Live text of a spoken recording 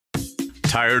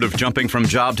Tired of jumping from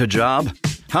job to job?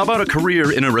 How about a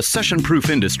career in a recession-proof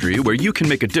industry where you can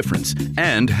make a difference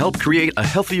and help create a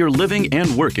healthier living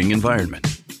and working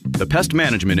environment? The pest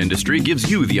management industry gives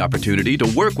you the opportunity to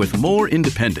work with more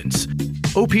independence.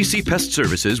 OPC Pest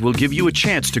Services will give you a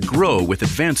chance to grow with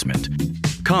advancement.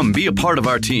 Come be a part of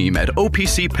our team at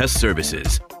OPC Pest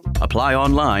Services. Apply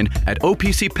online at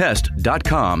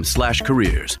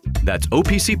opcpest.com/careers. That's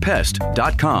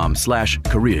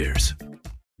opcpest.com/careers.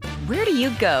 Where do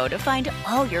you go to find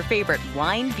all your favorite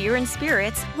wine, beer, and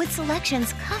spirits with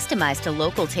selections customized to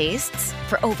local tastes?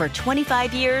 For over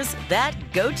 25 years, that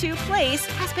go-to place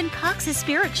has been Cox's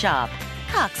Spirit Shop.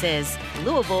 Cox's,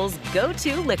 Louisville's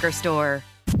go-to liquor store.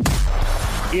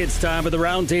 It's time for the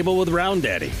Round Table with Round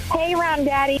Daddy. Hey, Round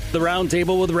Daddy. The Round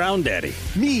Table with Round Daddy.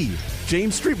 Me,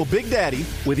 James Strebel, Big Daddy.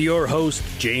 With your host,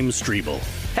 James Strebel.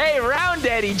 Hey, Round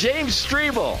Daddy, James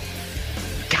Strebel.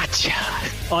 Gotcha.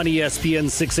 On ESPN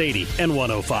 680 and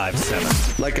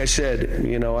 105.7. Like I said,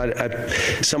 you know,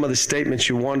 some of the statements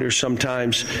you wonder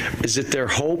sometimes, is it their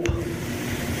hope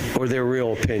or their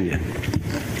real opinion?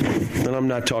 And I'm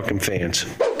not talking fans.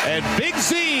 And Big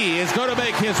Z is going to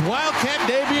make his Wildcat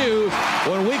debut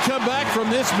when we come back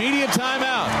from this media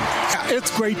timeout.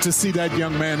 It's great to see that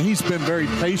young man. He's been very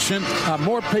patient,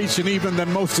 more patient even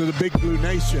than most of the Big Blue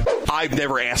Nation. I've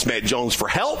never asked Matt Jones for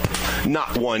help,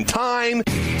 not one time.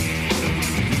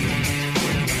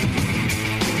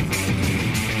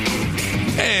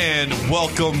 And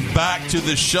welcome back to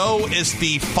the show. It's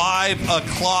the 5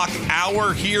 o'clock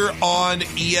hour here on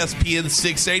ESPN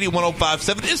 680,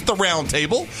 105.7. It's the Round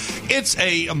Table. It's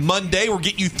a Monday. We're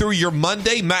getting you through your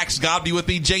Monday. Max Godby with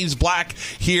me, James Black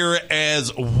here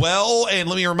as well. And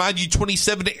let me remind you,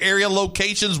 27 area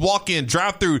locations, walk-in,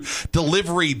 drive-through,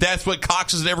 delivery. That's what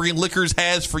Cox's and Evergreen Liquors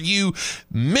has for you.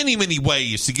 Many, many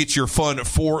ways to get your fun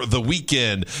for the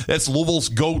weekend. That's Louisville's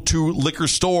go-to liquor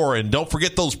store. And don't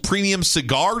forget those premium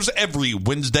cigars every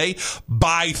Wednesday.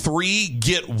 Buy 3,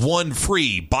 get 1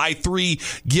 free. Buy 3,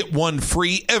 get 1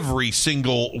 free every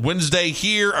single Wednesday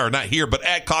here, or not here, but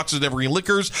at Cox's and Evergreen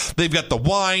Liquors. They've got the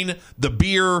wine, the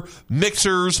beer,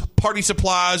 mixers, party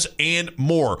supplies, and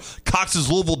more.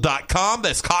 Cox'sLouisville.com.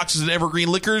 That's Cox's and Evergreen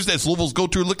Liquors. That's Louisville's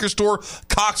go-to liquor store.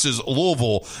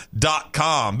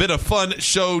 Cox'sLouisville.com. Been a fun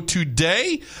show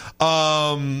today.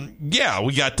 Yeah,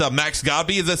 we got Max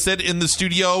Godby, as I said, in the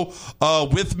studio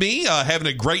with me, having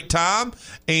a great time.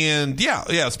 And yeah,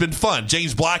 it's been fun.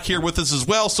 James Black here with us as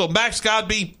well. So Max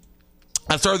Godby,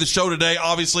 I started the show today,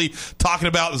 obviously, talking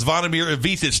about Zvonimir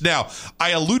Ivicic. Now, I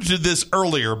alluded to this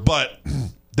earlier, but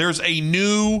there's a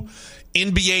new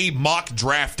NBA mock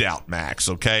draft out, Max,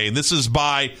 okay? And this is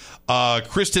by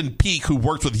Kristen Peak, who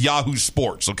works with Yahoo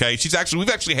Sports, okay? We've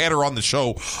actually had her on the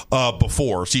show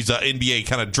before. She's an NBA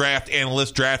kind of draft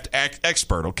analyst, draft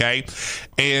expert, okay?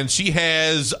 And she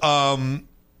has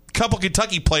couple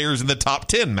Kentucky players in the top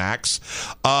 10, Max.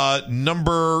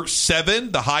 Number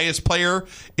 7, the highest player,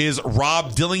 is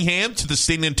Rob Dillingham to the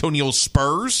San Antonio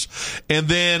Spurs. And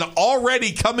then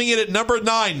already coming in at number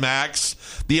 9, Max,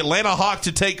 the Atlanta Hawks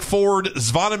to take forward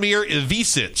Zvonimir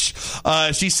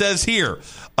Ivicic. She says here,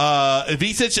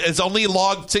 Ivicic has only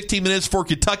logged 16 minutes for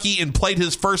Kentucky and played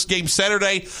his first game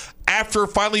Saturday. After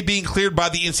finally being cleared by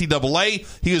the NCAA,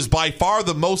 he was by far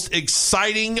the most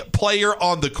exciting player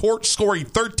on the court, scoring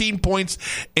 13 points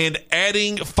and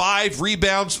adding 5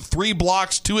 rebounds, 3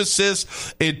 blocks, 2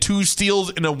 assists, and 2 steals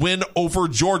in a win over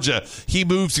Georgia. He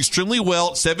moves extremely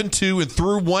well, 7-2, and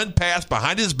threw 1 pass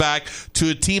behind his back to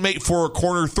a teammate for a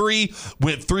corner 3,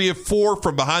 went 3 of 4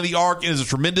 from behind the arc, and is a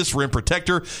tremendous rim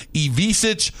protector.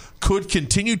 Ivicic could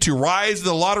continue to rise in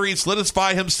the lottery and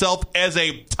solidify himself as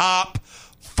a top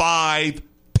 5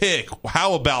 pick.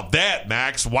 How about that,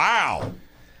 Max? Wow.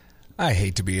 I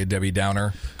hate to be a Debbie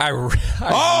Downer. Let's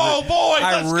go.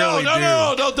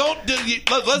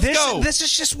 Let's go. This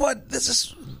is just what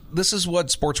this is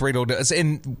what sports radio does,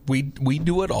 and we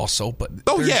do it also. But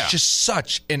there's just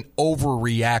such an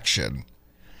overreaction.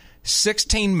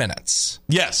 16 minutes.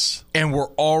 Yes. And we're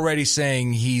already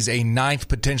saying he's a 9th,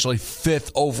 potentially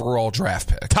 5th overall draft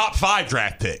pick. Top 5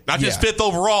 draft pick. Not just 5th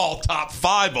overall, top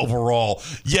 5 overall.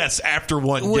 Yes, after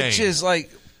one game. Which is like,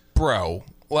 bro,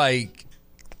 like,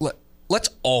 let's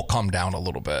all calm down a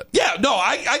little bit. Yeah, no,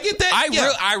 I get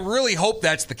that. I really hope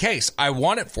that's the case. I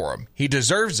want it for him. He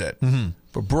deserves it. Mm-hmm.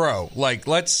 But, bro, like,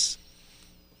 let's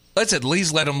at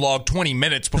least let him log 20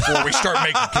 minutes before we start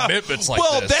making commitments like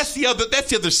this. Well, that's the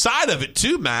other side of it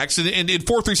too, Max. And in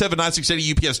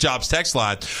 437-9680 UPS Jobs text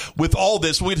line, with all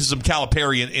this, we'll get to some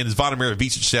Calipari and Zvonimir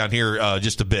Ivicic down here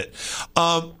just a bit.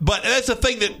 But that's the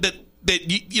thing that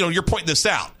you're pointing this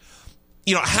out.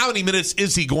 You know, how many minutes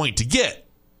is he going to get?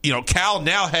 Cal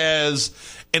now has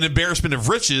an embarrassment of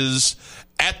riches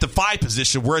at the 5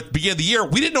 position, where at the beginning of the year,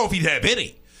 we didn't know if he'd have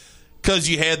any. Because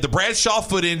you had the Bradshaw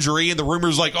foot injury and the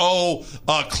rumors like,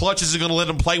 Clutch isn't going to let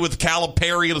him play with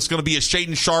Calipari and it's going to be a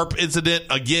Shaden Sharp incident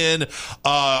again.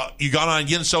 Ugonna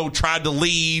Onyenso tried to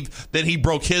leave. Then he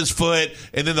broke his foot.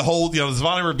 And then the whole,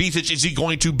 Zvonimir Bicic, is he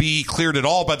going to be cleared at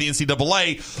all by the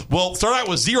NCAA? Well, start out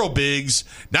with 0 bigs.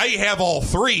 Now you have all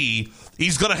 3.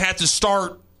 He's going to have to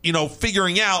start,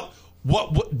 figuring out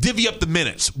what divvy up the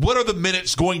minutes. What are the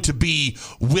minutes going to be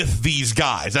with these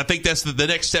guys? I think that's the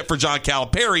next step for John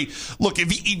Calipari. Look, if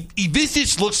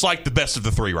Ivica looks like the best of the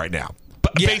 3 right now,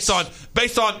 based on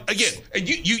again,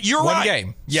 you're one right.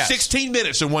 Game, yes. 16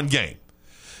 minutes in one game.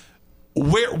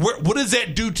 What does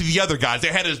that do to the other guys? I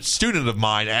had a student of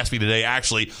mine ask me today,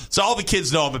 actually. So all the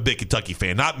kids know I'm a big Kentucky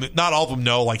fan. Not all of them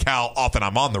know like how often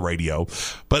I'm on the radio,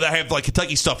 but I have like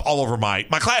Kentucky stuff all over my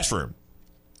classroom.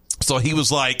 So he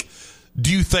was like, do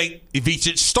you think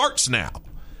Ivica starts now?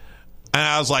 And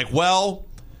I was like, well,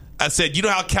 I said, you know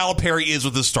how Calipari is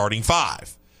with the starting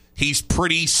 5. He's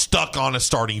pretty stuck on a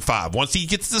starting 5. Once he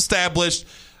gets established,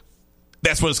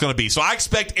 that's what it's going to be. So I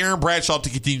expect Aaron Bradshaw to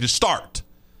continue to start.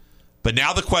 But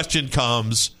now the question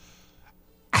comes,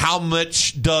 how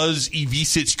much does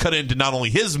Ivica cut into not only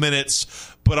his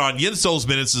minutes, but on Onyenso's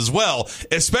minutes as well,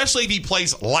 especially if he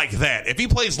plays like that. If he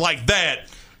plays like that,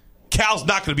 Cal's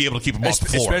not going to be able to keep him off the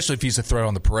floor. Especially if he's a threat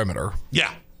on the perimeter. Yeah.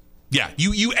 Yeah,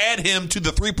 you add him to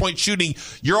the 3-point shooting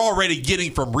you're already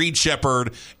getting from Reed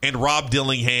Sheppard and Rob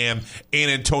Dillingham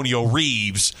and Antonio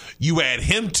Reeves. You add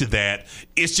him to that.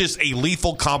 It's just a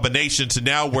lethal combination to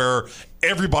now where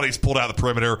everybody's pulled out of the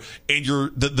perimeter and you're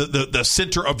the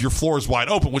center of your floor is wide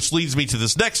open, which leads me to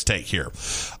this next take here.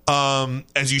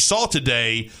 As you saw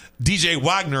today, DJ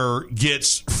Wagner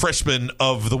gets Freshman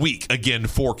of the Week again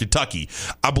for Kentucky.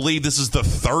 I believe this is the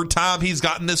 3rd time he's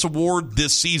gotten this award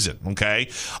this season. Okay,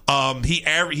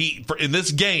 he in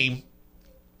this game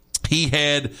he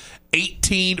had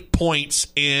 18 points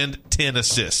and 10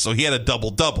 assists. So he had a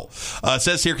double-double. It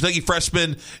says here, Kentucky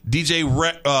freshman DJ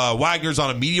Wagner's on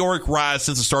a meteoric rise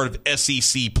since the start of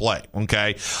SEC play.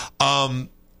 Okay,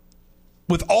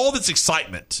 with all this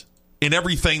excitement and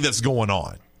everything that's going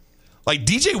on, like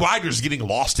DJ Wagner's getting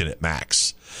lost in it,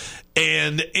 Max.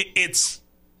 And it's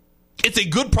a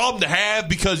good problem to have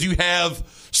because you have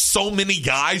so many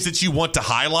guys that you want to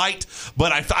highlight.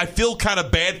 But I feel kind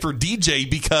of bad for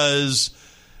DJ because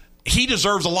he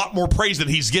deserves a lot more praise than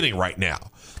he's getting right now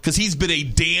because he's been a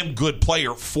damn good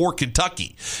player for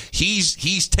Kentucky.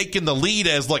 He's taken the lead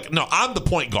as like, no, I'm the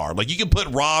point guard. Like you can put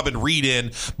Rob and Reed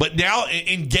in, but now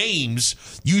in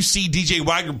games you see DJ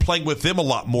Wagner playing with them a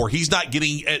lot more. He's not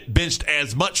getting benched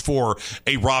as much for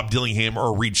a Rob Dillingham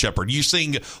or a Reed Sheppard. You're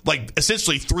seeing like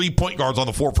essentially 3 point guards on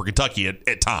the floor for Kentucky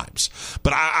at times.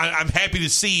 But I'm happy to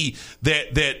see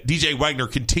that DJ Wagner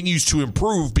continues to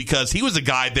improve because he was a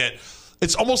guy that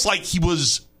it's almost like he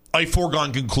was a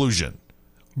foregone conclusion.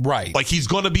 Right. Like he's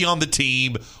going to be on the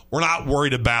team. We're not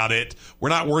worried about it. We're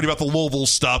not worried about the Louisville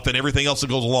stuff and everything else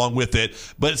that goes along with it.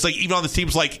 But it's like even on the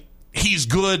teams, like he's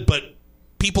good, but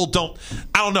people don't.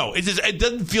 I don't know. It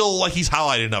doesn't feel like he's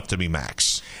highlighted enough to me,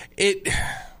 Max.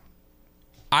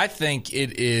 I think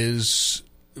it is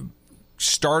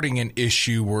starting an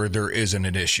issue where there isn't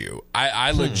an issue.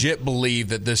 I legit believe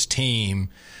that this team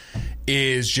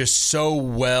is just so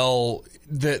well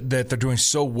that they're doing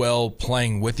so well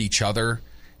playing with each other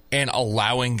and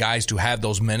allowing guys to have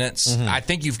those minutes. I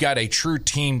think you've got a true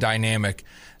team dynamic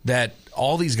that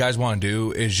all these guys want to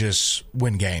do is just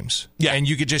win games. Yeah. And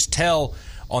you could just tell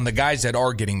on the guys that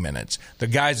are getting minutes, the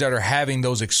guys that are having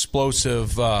those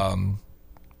explosive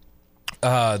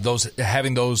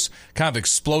having those kind of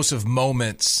explosive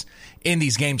moments in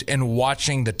these games and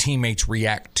watching the teammates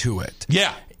react to it.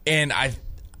 Yeah. And I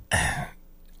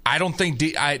don't think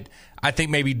I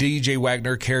think maybe DJ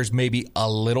Wagner cares maybe a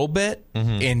little bit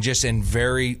in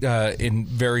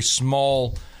very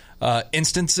small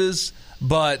instances,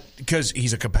 but because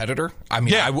he's a competitor. I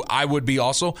mean, I would be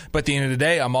also. But at the end of the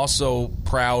day, I'm also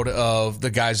proud of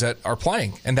the guys that are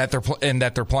playing and that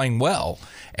they're playing well.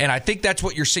 And I think that's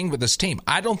what you're seeing with this team.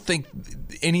 I don't think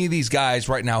any of these guys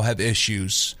right now have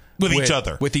issues with each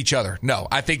other. With each other, no.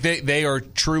 I think they are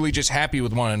truly just happy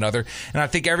with one another, and I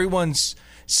think everyone's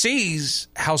sees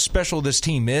how special this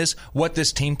team is, what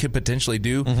this team could potentially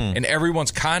do, and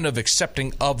everyone's kind of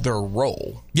accepting of their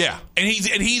role. Yeah, and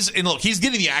look, he's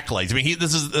getting the accolades. I mean,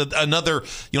 this is another.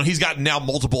 He's gotten now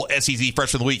multiple SEC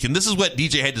Freshman of the Week, and this is what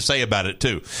DJ had to say about it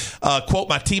too. Quote: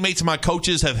 "My teammates and my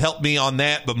coaches have helped me on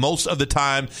that, but most of the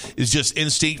time is just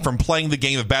instinct from playing the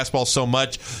game of basketball so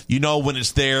much. You know when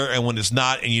it's there and when it's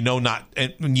not, and you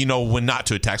know when not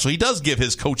to attack." So he does give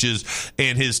his coaches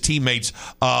and his teammates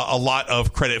a lot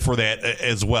of credit for that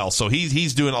as well. So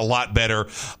he's doing a lot better,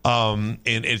 and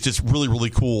it's just really, really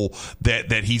cool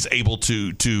that he's able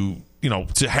to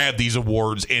have these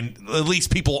awards, and at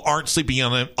least people aren't sleeping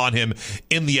on him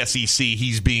in the SEC.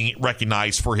 He's being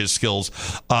recognized for his skills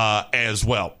as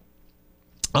well.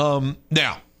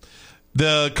 Now,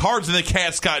 the Cards and the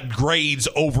Cats got grades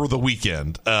over the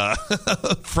weekend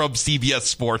from CBS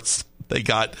Sports. They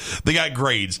got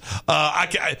grades.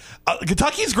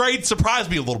 Kentucky's grade surprised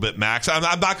me a little bit, Max. I'm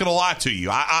not going to lie to you.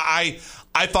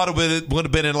 I thought it would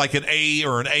have been in like an A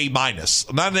or an A minus,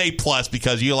 not an A plus,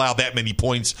 because you allow that many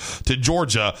points to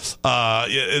Georgia.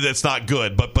 That's not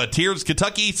good. But here's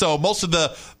Kentucky. So most of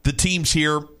the teams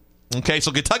here. Okay,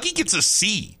 so Kentucky gets a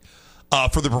C.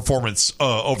 For the performance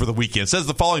over the weekend. It says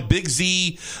the following: Big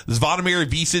Z, Zvonimir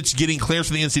Visic getting clearance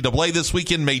from the NCAA this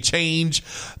weekend may change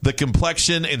the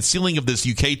complexion and ceiling of this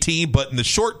UK team, but in the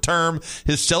short term,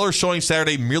 his stellar showing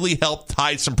Saturday merely helped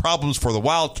hide some problems for the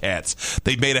Wildcats.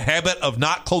 They made a habit of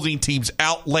not closing teams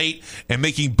out late and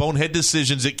making bonehead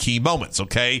decisions at key moments.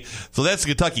 Okay, so that's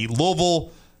Kentucky.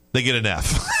 Louisville, they get an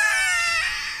F.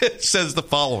 It says the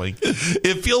following: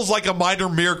 it feels like a minor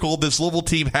miracle this Louisville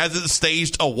team hasn't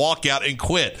staged a walkout and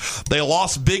quit. They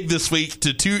lost big this week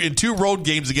in two road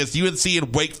games against UNC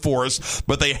and Wake Forest,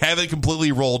 but they haven't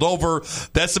completely rolled over.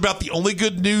 That's about the only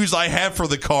good news I have for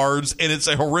the Cards, and it's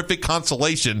a horrific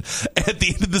consolation at the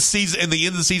end of the season, and the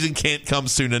end of the season can't come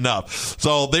soon enough.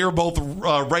 So they were both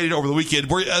rated over the weekend.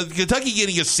 Kentucky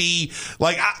getting a C,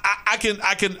 like I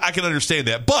can understand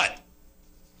that, but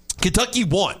Kentucky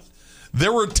won.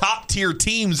 There were top tier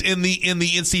teams in the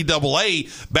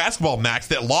NCAA basketball, Max,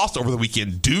 that lost over the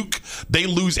weekend. Duke, they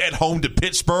lose at home to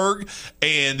Pittsburgh.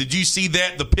 And did you see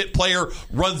that? The Pitt player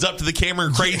runs up to the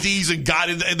Cameron Crazies and got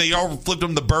in, and they all flipped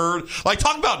him the bird. Like,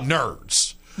 talk about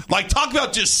nerds. Like, talk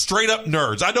about just straight up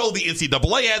nerds. I know the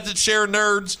NCAA has its share of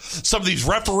nerds. Some of these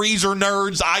referees are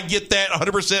nerds. I get that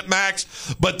 100%,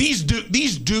 Max. But these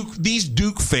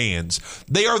Duke fans,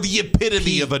 they are the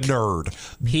epitome of a nerd.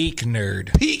 Peak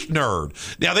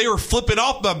nerd. Now, they were flipping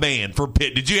off my man for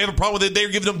Pitt. Did you have a problem with it? They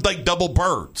were giving them like double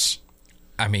birds.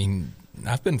 I mean,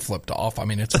 I've been flipped off. I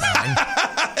mean, it's fine.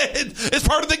 It's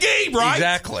part of the game, right?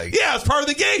 Exactly. Yeah, it's part of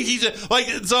the game.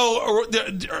 So,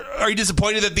 are you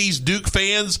disappointed that these Duke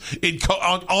fans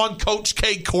on Coach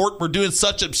K court were doing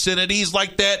such obscenities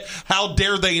like that? How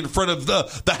dare they, in front of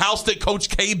the house that Coach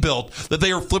K built, that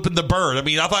they were flipping the bird? I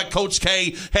mean, I thought Coach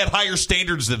K had higher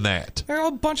standards than that. They're all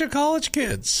a bunch of college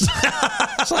kids.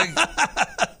 It's like,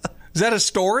 is that a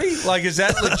story? Like, is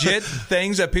that legit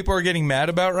things that people are getting mad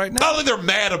about right now? I don't think they're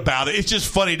mad about it. It's just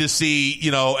funny to see,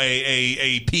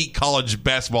 a peak college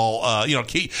basketball,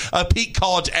 a peak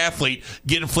college athlete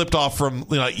getting flipped off from,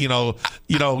 guys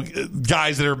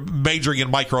that are majoring in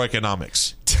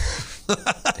microeconomics.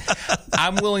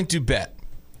 I'm willing to bet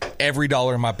every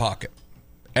dollar in my pocket.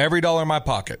 Every dollar in my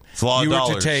pocket. It's a lot of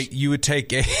dollars. You would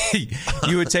take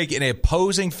an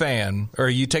opposing fan, or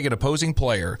you take an opposing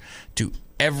player to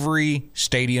every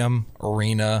stadium,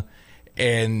 arena,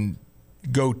 and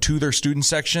go to their student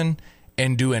section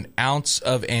and do an ounce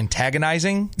of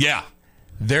antagonizing. Yeah.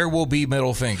 There will be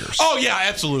middle fingers. Oh, yeah,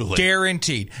 absolutely.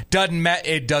 Guaranteed.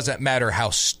 It doesn't matter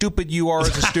how stupid you are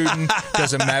as a student.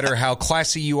 Doesn't matter how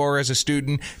classy you are as a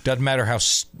student. Doesn't matter how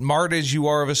smart as you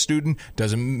are of a student.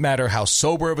 Doesn't matter how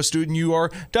sober of a student you are.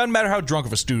 Doesn't matter how drunk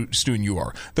of a student you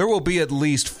are. There will be at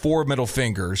least 4 middle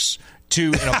fingers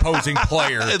to an opposing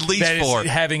player at least that 4. Is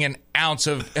having an ounce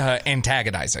of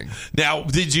antagonizing. Now,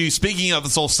 speaking of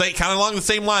this whole state, kind of along the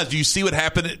same lines, do you see what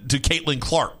happened to Caitlin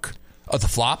Clark? Oh, the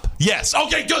flop? Yes.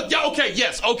 Okay, good. Yeah, okay,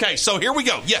 yes. Okay, so here we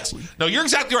go. Yes. No, you're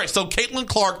exactly right. So Caitlin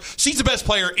Clark, she's the best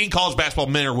player in college basketball,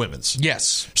 men or women's.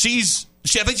 Yes.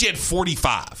 I think she had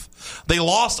 45. They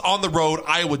lost on the road,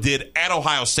 Iowa did, at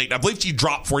Ohio State. I believe she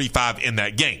dropped 45 in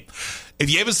that game. If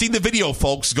you haven't seen the video,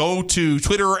 folks, go to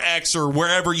Twitter or X or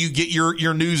wherever you get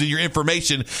your news and your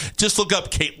information. Just look up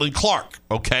Caitlin Clark,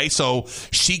 okay? So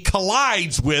she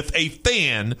collides with a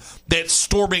fan that's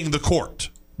storming the court,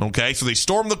 okay? So they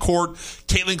storm the court.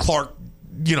 Caitlin Clark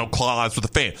collides with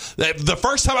the fan. The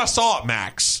first time I saw it,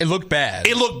 Max, it looked bad.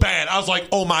 I was like,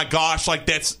 oh my gosh, like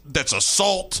that's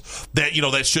assault. That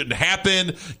that shouldn't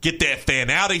happen. Get that fan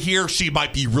out of here. She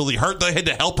might be really hurt. They had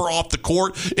to help her off the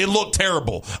court. It looked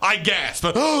terrible. I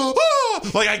gasped.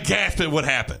 I gasped at what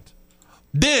happened.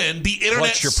 Then the internet.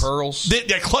 Clutch your pearls?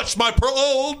 Clutched my pearls.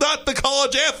 Oh, not the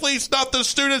college athletes, not the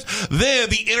students. Then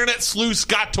the internet sleuths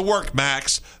got to work,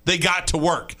 Max. They got to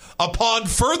work. Upon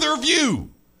further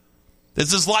view,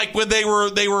 this is like when they were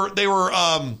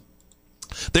looking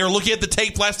at the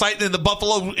tape last night in the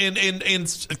Buffalo in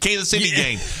Kansas City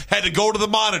game. Had to go to the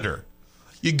monitor.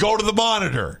 You go to the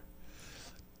monitor.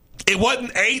 It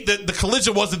wasn't the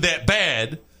collision wasn't that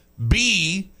bad.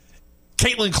 B,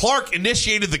 Caitlin Clark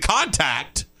initiated the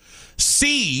contact.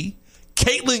 C,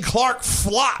 Caitlin Clark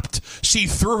flopped. She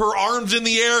threw her arms in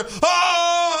the air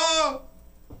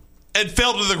and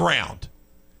fell to the ground.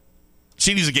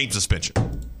 She needs a game suspension.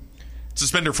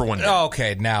 Suspend her for 1 day.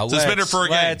 Okay, now suspend her for a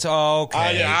game.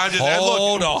 Okay.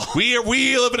 Hold on.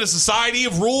 We live in a society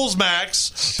of rules,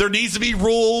 Max. There needs to be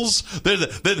rules.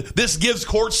 This gives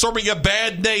court storming a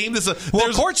bad name.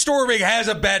 Court storming has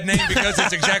a bad name because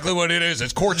it's exactly what it is.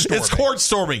 It's court storming. It's court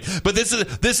storming. But this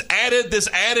added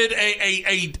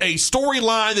a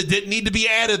storyline that didn't need to be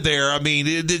added there. I mean,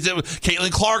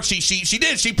 Caitlin Clark, she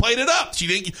did. She played it up.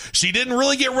 She didn't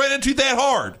really get run into that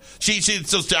hard.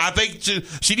 I think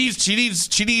she needs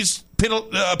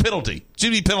penalty. She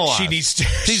needs penalized.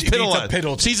 She's penalized. A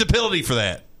penalty. She's a penalty for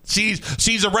that.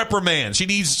 She's a reprimand. She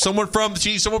needs someone from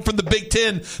the Big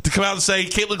Ten to come out and say,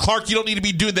 Caitlin Clark, you don't need to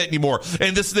be doing that anymore.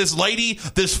 And this lady,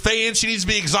 this fan, she needs to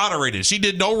be exonerated. She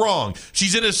did no wrong.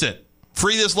 She's innocent.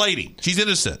 Free this lady. She's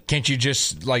innocent. Can't you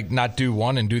just not do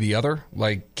one and do the other?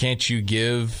 Can't you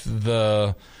give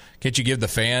the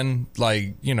fan,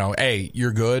 hey,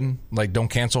 you're good, don't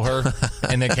cancel her?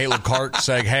 And then Caitlin Clark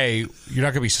saying, hey, you're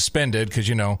not going to be suspended because,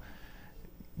 you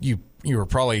were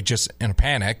probably just in a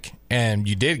panic and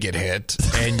you did get hit.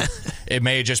 And it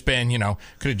may have just been,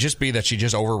 could it just be that she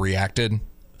just overreacted?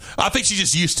 I think she's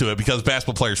just used to it because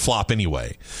basketball players flop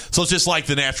anyway. So it's just like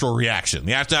the natural reaction.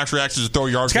 The natural reaction is to throw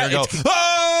your arms and go,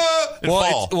 and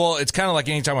fall. It's kind of like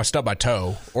anytime I stub my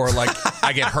toe or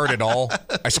I get hurt at all,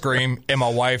 I scream, and my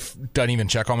wife doesn't even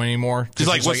check on me anymore. She's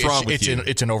like, what's wrong with you?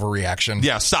 It's an overreaction.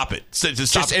 Yeah, stop it.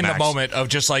 Just in the moment of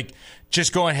just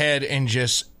going ahead and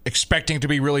just expecting to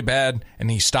be really bad,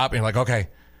 and you stop and you're like, okay,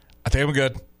 I think I'm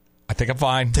good. I think I'm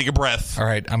fine. Take a breath. All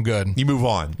right, I'm good. You move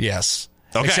on. Yes.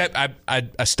 Okay. Except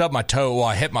I stubbed my toe while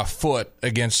I hit my foot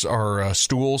against our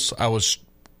stools. I was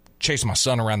chasing my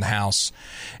son around the house,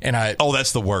 and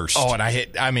that's the worst.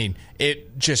 And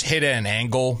it just hit at an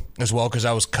angle as well because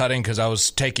I was cutting because I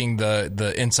was taking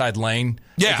the inside lane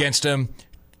against him.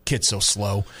 Kid's so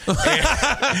slow.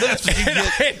 I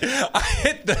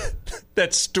hit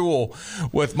that stool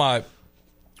with my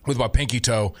pinky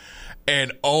toe,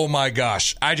 and oh my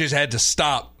gosh, I just had to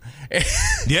stop.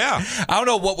 Yeah. I don't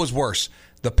know what was worse.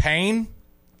 The pain,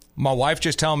 my wife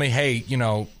just telling me, hey,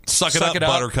 suck it up,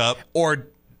 buttercup. Or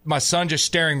my son just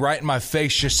staring right in my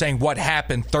face, just saying what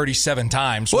happened 37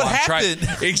 times. What happened?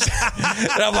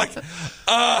 And I'm like,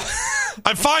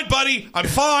 I'm fine, buddy. I'm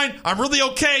fine. I'm really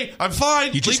okay. I'm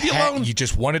fine. Leave me alone. You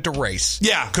just wanted to race.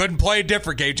 Yeah. Couldn't play a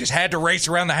different game. Just had to race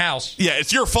around the house. Yeah,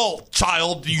 it's your fault,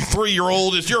 child. You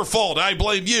 3-year-old. It's your fault. I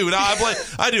blame you.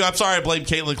 I do. I'm sorry. I blame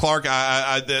Caitlin Clark.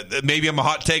 Maybe I'm a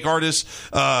hot take artist.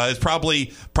 It's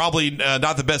probably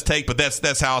not the best take, but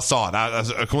that's how I saw it. I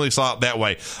completely saw it that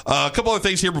way. A couple other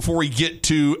things here before we get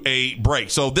to a break.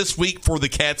 So this week for the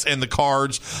Cats and the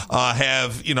Cards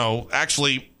have,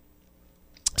 actually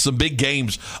some big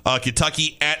games.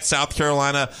 Kentucky at South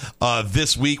Carolina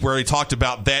this week. We already talked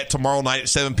about that. Tomorrow night at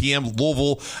 7 p.m.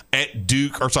 Duke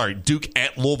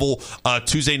at Louisville.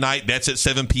 Tuesday night, that's at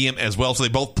 7 p.m. as well. So they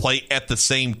both play at the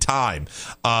same time.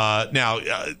 Not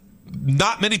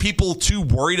many people too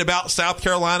worried about South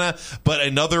Carolina, but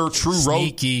another true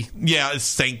sneaky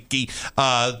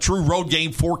true road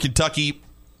game for Kentucky.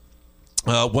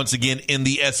 Once again in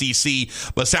the SEC,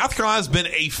 but South Carolina's been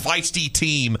a feisty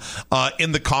team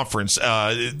in the conference,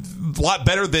 a lot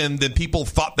better than people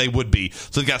thought they would be.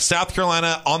 So they've got South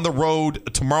Carolina on the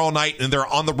road tomorrow night, and they're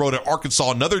on the road at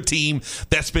Arkansas, another team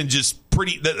that's been just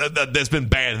that's been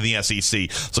bad in the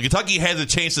SEC. So Kentucky has a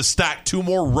chance to stack 2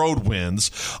 more road wins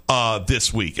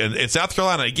this week, and South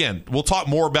Carolina, again, we'll talk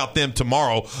more about them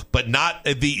tomorrow, but not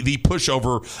the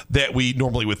pushover that we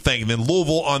normally would think. And then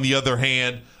Louisville, on the other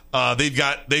hand, They've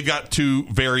got two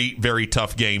very, very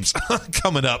tough games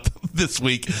coming up this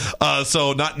week.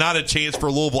 So not a chance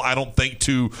for Louisville, I don't think,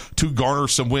 to garner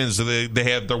some wins.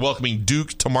 They're welcoming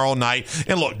Duke tomorrow night.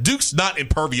 And look, Duke's not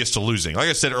impervious to losing. Like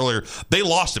I said earlier, they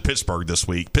lost to Pittsburgh this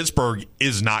week. Pittsburgh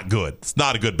is not good. It's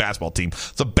not a good basketball team.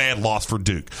 It's a bad loss for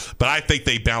Duke. But I think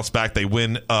they bounce back. They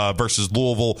win versus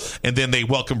Louisville, and then they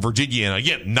welcome Virginia. And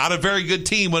again, not a very good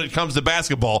team when it comes to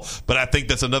basketball, but I think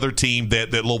that's another team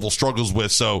that Louisville struggles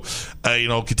with. So,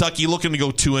 Kentucky looking to go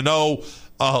 2-0.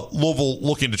 Louisville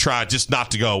looking to try just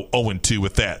not to go 0-2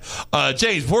 with that.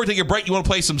 James, before we take a break, you want to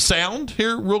play some sound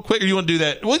here real quick, or you want to do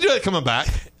that? We'll do that coming back.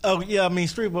 Oh, yeah, I mean,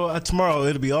 Streetball, tomorrow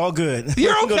it'll be all good.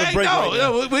 You're okay.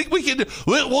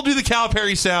 We'll do the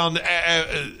Calipari sound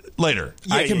later.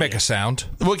 Yeah, I can make a sound.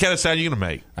 What kind of sound are you going to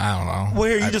make? I don't know.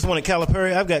 Well, here, you just want a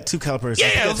Calipari? I've got two Calipari sounds.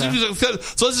 Yeah, so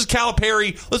this is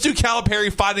Calipari. Let's do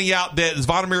Calipari finding out that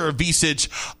Zvonimir Ivisic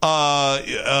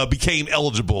became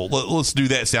eligible. Let's do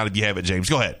that sound if you have it, James.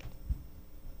 Go ahead.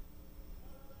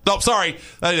 No, sorry.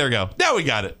 There we go. Now we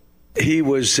got it. He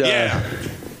was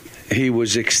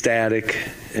ecstatic,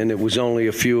 and it was only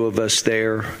a few of us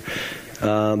there.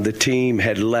 The team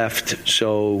had left,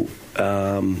 so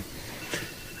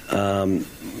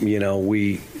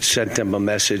we sent them a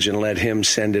message and let him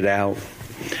send it out.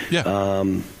 Yeah.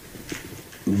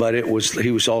 But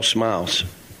he was all smiles.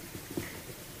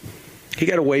 He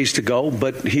got a ways to go,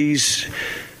 but he's.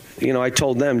 I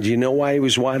told them, do you know why he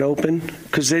was wide open?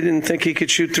 Because they didn't think he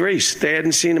could shoot threes. They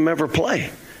hadn't seen him ever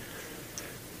play.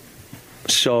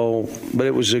 So, but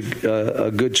it was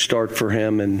a good start for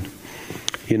him, and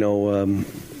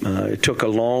it took a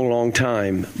long, long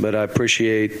time, but I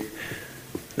appreciate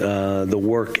the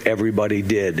work everybody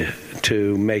did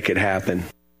to make it happen.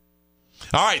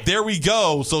 All right, there we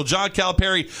go. So John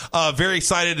Calipari, very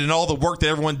excited, and all the work that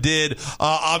everyone did.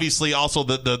 Obviously, also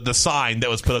the sign that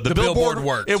was put up. The billboard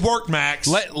worked. It worked, Max.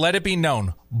 Let it be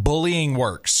known. Bullying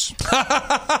works.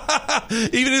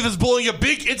 Even if it's bullying a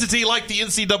big entity like the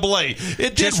NCAA, it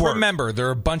did Just work. remember,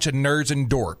 they're a bunch of nerds and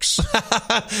dorks.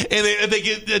 and they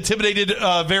get intimidated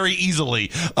very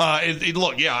easily.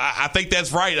 Look, yeah, I think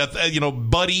that's right.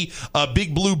 Buddy,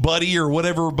 Big Blue Buddy, or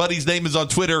whatever Buddy's name is on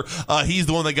Twitter, he's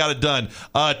the one that got it done.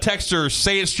 Texter,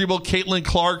 say it, Streeble, Caitlin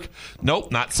Clark.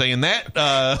 Nope, not saying that.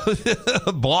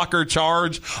 Blocker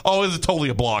charge. Oh, it's totally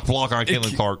a block. Block on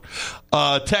Caitlin Clark.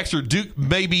 Texter, Duke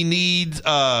maybe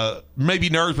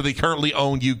nerds, but they currently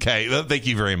own UK. Thank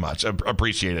you very much. I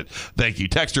appreciate it. Thank you.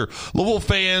 Texter, Louisville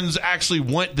fans actually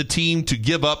want the team to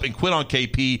give up and quit on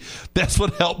KP. That's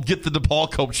what helped get the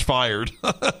DePaul coach fired.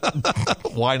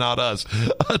 Why not us?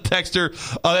 Texter,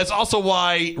 that's also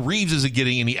why Reeves isn't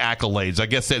getting any accolades. I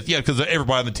guess that's, because of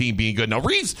everybody on the team being good. No,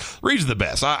 Reeves is the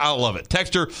best. I love it.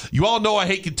 Texter, you all know I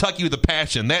hate Kentucky with a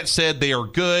passion. That said, they are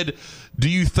good. Do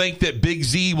you think that Big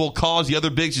Z will cause the other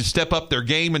bigs to step up their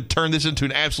game and turn this into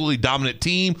an absolutely dominant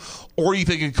team? Or do you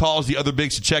think it calls the other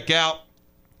bigs to check out?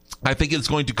 I think it's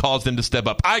going to cause them to step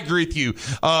up. I agree with you.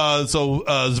 So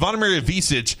Zvonimir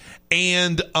Ivisic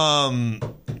and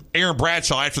Aaron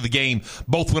Bradshaw after the game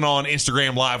both went on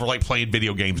Instagram Live, or like playing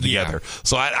video games together. Yeah.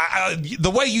 So I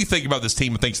the way you think about this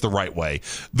team, I think is the right way.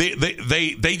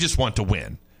 They just want to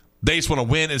win. They just want to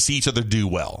win and see each other do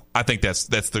well. I think that's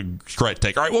the correct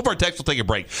take. All right, one of our texts will take a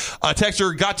break.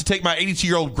 Texter, got to take my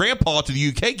 82-year-old grandpa to the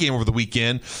UK game over the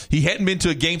weekend. He hadn't been to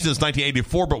a game since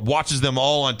 1984, but watches them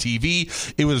all on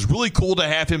TV. It was really cool to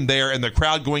have him there, and the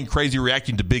crowd going crazy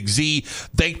reacting to Big Z.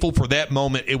 Thankful for that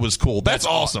moment. It was cool. That's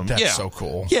awesome. That's so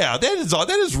cool. Yeah, that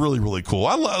is really, really cool.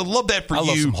 I love that for you. I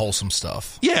love some wholesome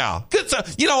stuff. Yeah. Good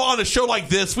stuff. On a show like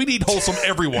this, we need wholesome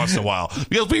every once in a while,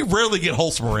 because we rarely get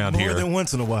wholesome around here. More than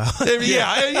once in a while.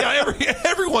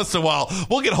 Every once in a while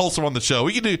we'll get wholesome on the show.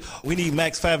 We need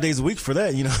Max 5 days a week for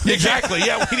that, Exactly.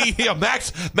 Yeah, we need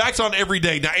Max on every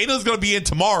day. Now Ana's going to be in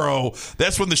tomorrow.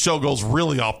 That's when the show goes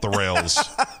really off the rails.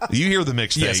 You hear the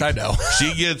mixtape? Yes, I know.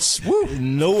 She gets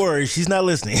no worries. She's not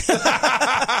listening.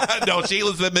 No, she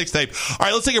listens to that mixtape. All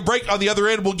right, let's take a break. On the other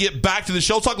end, we'll get back to the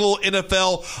show. Talk a little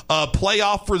NFL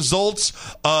playoff results.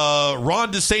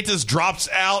 Ron DeSantis drops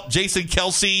out. Jason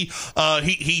Kelsey,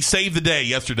 he saved the day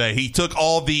yesterday. He took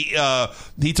all of the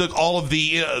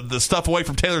stuff away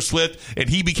from Taylor Swift, and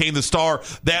he became the star.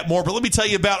 That more. But let me tell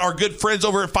you about our good friends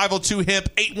over at 502 Hemp,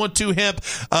 812 Hemp.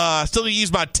 Still need to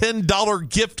use my $10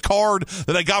 gift card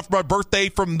that I got for my birthday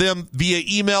from them via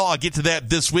email. I'll get to that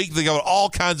this week. They got all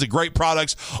kinds of great products.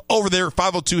 products over there at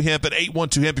 502-HEMP and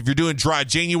 812-HEMP. If you're doing dry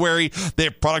January, they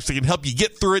have products that can help you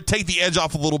get through it, take the edge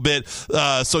off a little bit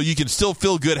so you can still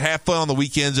feel good, have fun on the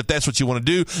weekends if that's what you want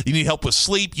to do. You need help with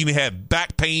sleep. You may have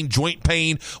back pain, joint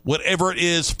pain, whatever it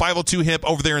is. 502-HEMP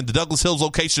over there in the Douglas Hills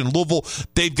location in Louisville.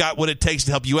 They've got what it takes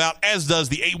to help you out, as does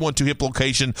the 812-HEMP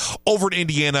location over in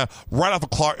Indiana, right off of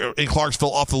in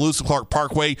Clarksville, off the Lewis and Clark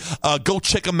Parkway. Go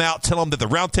check them out. Tell them that the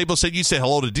Roundtable said you say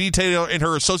hello to Dee Taylor and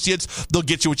her associates. They'll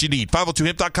get you what you need.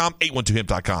 502hemp.com,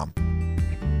 812hemp.com.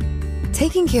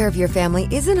 Taking care of your family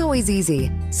isn't always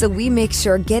easy, so we make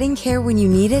sure getting care when you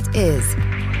need it is.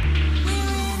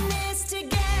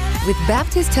 With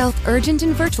Baptist Health Urgent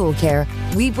and Virtual Care,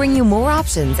 we bring you more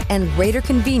options and greater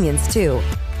convenience, too.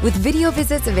 With video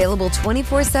visits available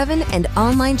 24/7 and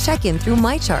online check-in through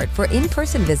MyChart for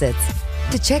in-person visits.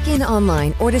 To check in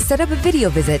online or to set up a video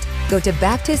visit, go to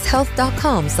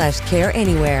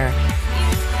baptisthealth.com/careanywhere.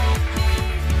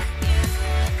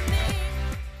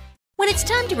 When it's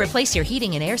time to replace your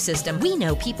heating and air system, we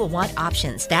know people want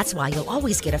options. That's why you'll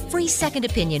always get a free second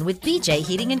opinion with BJ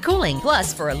Heating and Cooling.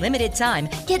 Plus, for a limited time,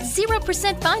 get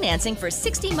 0% financing for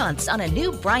 60 months on a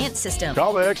new Bryant system.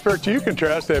 Call the experts you can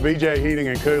trust at BJ Heating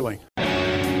and Cooling.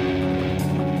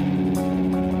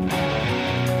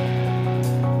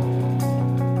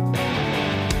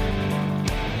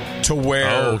 To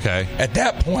where, at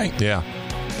that point, yeah.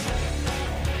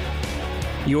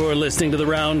 You're listening to the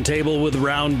Round Table with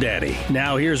Round Daddy.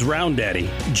 Now here's Round Daddy,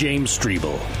 James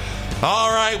Strebel.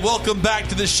 All right, welcome back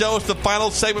to the show. It's the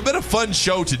final segment. Been a fun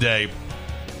show today.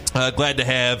 Glad to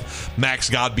have Max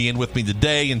Godby in with me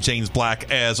today, and James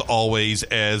Black, as always,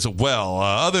 as well.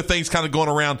 Other things kind of going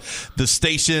around the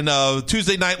station.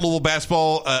 Tuesday night, Louisville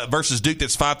basketball versus Duke.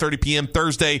 That's 5:30 p.m.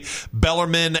 Thursday,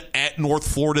 Bellarmine at North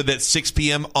Florida. That's 6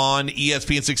 p.m. on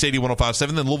ESPN 680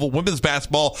 105.7. Then Louisville women's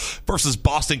basketball versus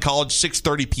Boston College,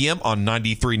 6:30 p.m. on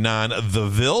 93.9 The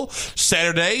Ville.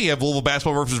 Saturday, you have Louisville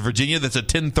basketball versus Virginia. That's a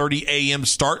 10:30 a.m.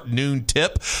 start, noon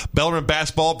tip. Bellarmine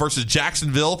basketball versus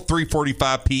Jacksonville,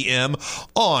 3:45 p.m.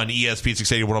 on ESPN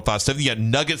 680 105.7. You got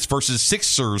Nuggets versus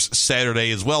Sixers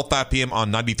Saturday as well, 5 p.m.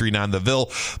 on 93.9 The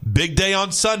Ville. Big day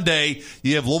on Sunday.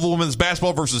 You have Louisville women's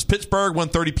basketball versus Pittsburgh,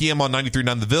 1:30 p.m. on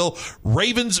 93.9 The Ville.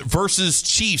 Ravens versus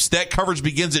Chiefs. That coverage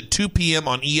begins at 2 p.m.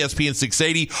 on ESPN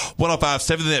 680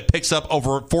 105.7. Then it picks up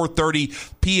over 4:30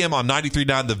 p.m. on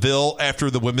 93.9 The Ville after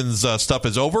the women's stuff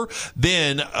is over.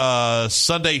 Then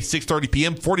Sunday, 6:30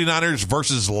 p.m., 49ers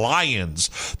versus Lions.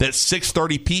 That's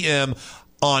 6:30 p.m.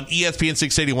 on ESPN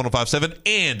 680 105.7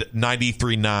 and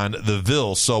 93.9 The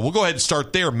Ville. So we'll go ahead and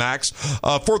start there, Max.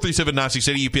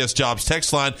 437-9680 UPS Jobs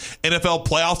text line. NFL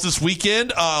playoffs this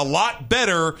weekend. A lot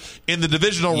better in the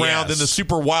divisional round than the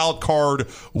Super Wild Card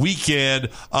weekend.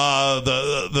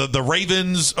 The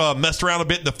Ravens messed around a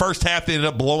bit in the first half. They ended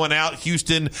up blowing out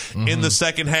Houston in the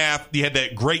second half. You had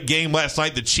that great game last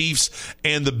night, the Chiefs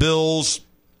and the Bills.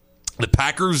 The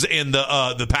Packers and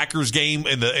the Packers game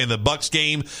and the Bucks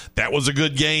game, that was a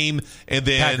good game. And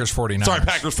then Packers 49ers. Sorry,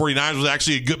 Packers 49ers was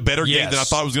actually a better game than I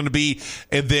thought it was going to be.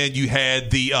 And then you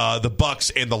had the Bucks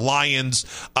and the Lions.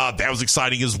 That was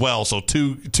exciting as well. So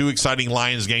two exciting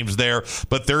Lions games there.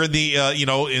 But they're in the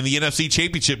in the NFC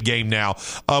Championship game now.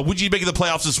 Would you make the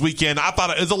playoffs this weekend? I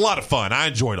thought it was a lot of fun. I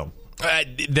enjoyed them.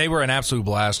 They were an absolute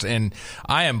blast, and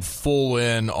I am full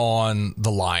in on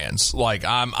the Lions. Like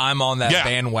I'm on that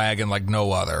bandwagon like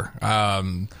no other.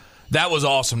 That was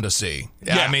awesome to see.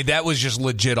 Yeah. I mean, that was just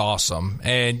legit awesome,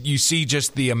 and you see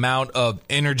just the amount of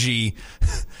energy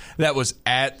that was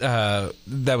at the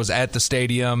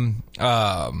stadium.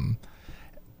 The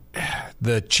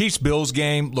Chiefs-Bills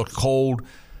game looked cold,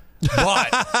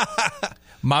 but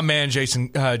my man Jason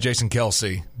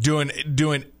Kelce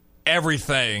doing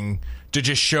everything to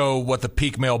just show what the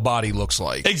peak male body looks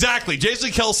like. Exactly. Jason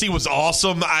Kelce was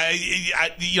awesome.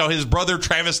 His brother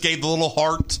Travis gave the little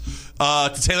heart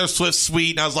to Taylor Swift's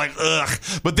suite, and I was like, ugh.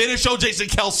 But then it showed Jason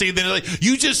Kelce, and then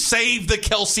you just saved the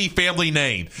Kelce family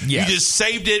name. Yes. You just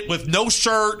saved it with no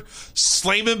shirt,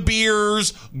 slamming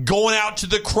beers, going out to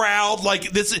the crowd.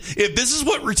 Like this, if this is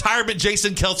what retirement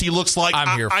Jason Kelce looks like,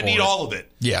 I need all of it.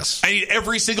 Yes. I need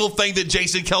every single thing that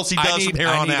Jason Kelce does from here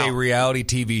on out. I need a reality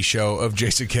TV show of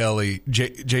Jason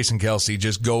Kelce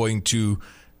just going to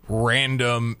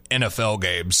random NFL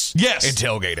games. Yes. And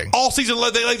tailgating. All season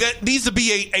long. Like that needs to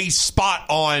be a spot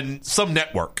on some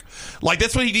network. Like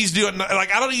that's what he needs to do.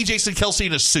 Like I don't need Jason Kelce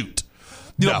in a suit.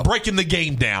 Breaking the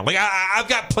game down. Like I've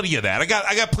got plenty of that. I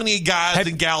got plenty of guys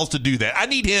and gals to do that. I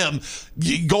need him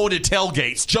going to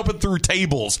tailgates, jumping through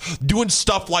tables, doing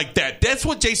stuff like that. That's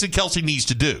what Jason Kelce needs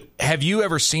to do. Have you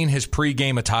ever seen his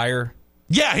pregame attire?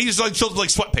 Yeah, he just shows like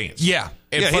sweatpants. Yeah,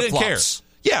 he didn't care.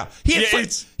 Yeah, he had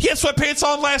sweatpants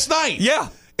on last night. Yeah.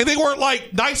 And they weren't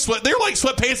like nice they're like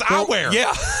sweatpants I wear.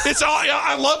 Yeah. It's all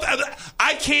I love.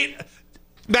 I can't.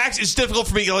 Max, it's difficult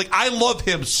for me. Like, I love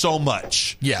him so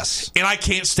much. Yes. And I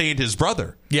can't stand his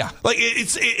brother. Yeah. Like,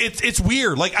 it's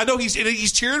weird. Like, I know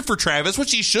he's cheering for Travis,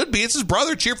 which he should be. It's his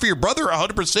brother. Cheer for your brother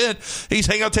 100%. He's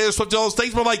hanging out Taylor Swift and all those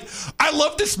things. But I'm like, I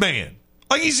love this man.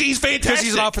 Like, he's fantastic. Because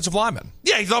he's an offensive lineman.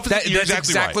 Yeah, he's an offensive lineman. That's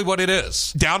exactly what it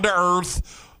is. Down to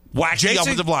earth, wacky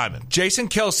offensive lineman. Jason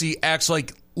Kelce acts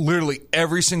like literally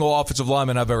every single offensive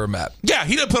lineman I've ever met. Yeah,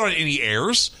 he doesn't put on any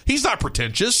airs. He's not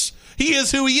pretentious. He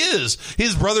is who he is.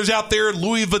 His brother's out there in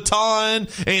Louis Vuitton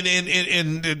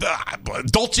and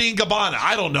Dolce & Gabbana.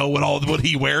 I don't know what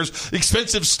he wears.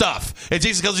 Expensive stuff. And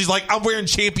Jason Kelce's like, I'm wearing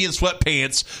Champion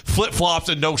sweatpants, flip-flops,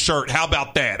 and no shirt. How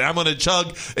about that? And I'm going to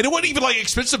chug. And it wasn't even like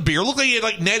expensive beer. It looked like he had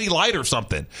like Natty Light or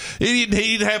something. He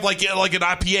didn't have like an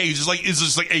IPA. It's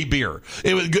just like a beer.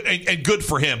 It was good, and good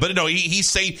for him. But no, he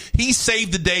saved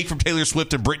the day from Taylor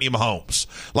Swift and Brittany Mahomes.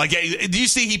 Like, did you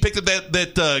see he picked up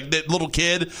that little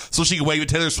kid so she could wave with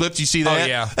Taylor Swift? You see that? Oh,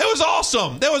 yeah. That was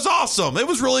awesome. It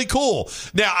was really cool.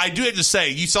 Now, I do have to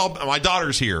say, you saw my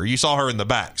daughter's here. You saw her in the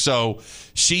back. So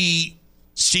she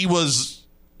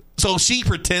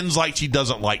pretends like she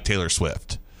doesn't like Taylor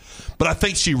Swift. But I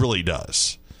think she really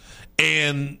does.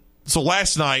 And so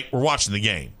last night, we're watching the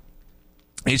game.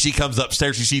 And she comes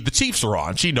upstairs. She sees the Chiefs are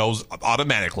on. She knows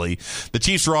automatically the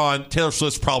Chiefs are on. Taylor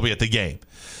Swift's probably at the game.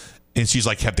 And she's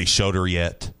like, have they showed her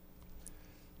yet?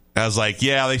 I was like,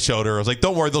 yeah, they showed her. I was like,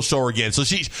 don't worry, they'll show her again. So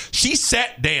she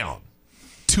sat down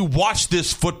to watch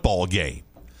this football game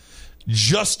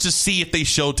just to see if they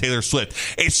showed Taylor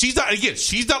Swift. And she's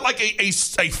not like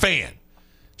a fan.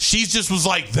 She just was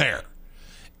like there.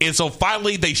 And so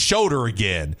finally they showed her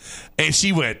again. And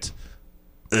she went,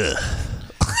 ugh.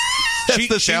 She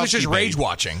was just rage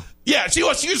watching. Yeah, she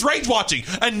was rage watching.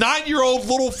 A 9-year-old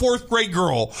little 4th grade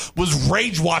girl was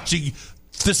rage watching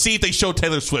to see if they showed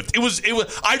Taylor Swift. It was.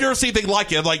 I've never seen anything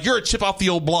like it. I'm like, you're a chip off the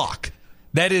old block.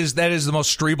 That is the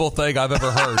most Strebel thing I've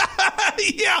ever heard.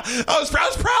 Yeah, I was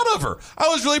proud of her. I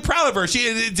was really proud of her.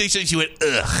 She went,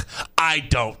 ugh, I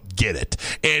don't get it.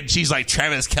 And she's like,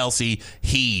 Travis Kelce,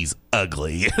 he's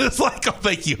ugly. It's like, oh,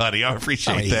 thank you, honey. I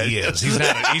appreciate that. He is. He's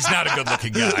not a good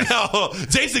looking guy. No,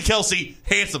 Jason Kelce,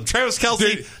 handsome. Travis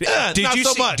Kelce, not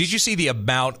so much. Did you see the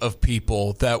amount of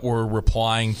people that were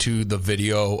replying to the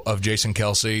video of Jason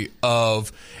Kelce?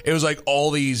 It was like all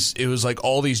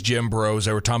these gym bros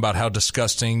that were talking about how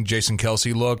disgusting Jason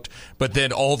Kelce looked, but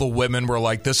then all the women were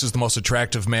like, "This is the most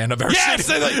attractive man I've ever seen." Yes,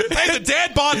 hey, the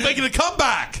dad bod making a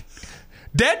comeback.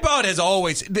 Dad bod has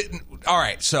always. All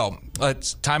right, so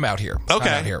let's time out here. Okay,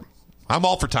 time out here. I'm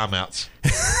all for timeouts.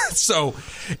 So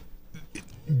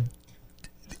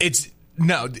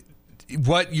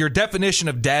what your definition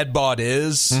of dad bod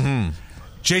is. Mm-hmm.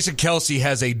 Jason Kelce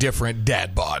has a different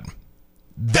dad bod.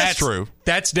 That's true.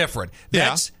 That's different.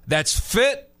 That's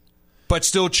fit, but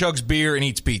still chugs beer and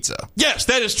eats pizza. Yes,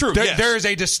 that is true. There's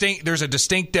a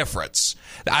distinct difference.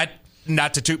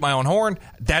 Not to toot my own horn,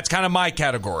 that's kind of my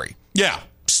category. Yeah.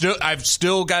 I've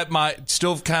still kind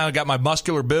of got my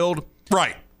muscular build.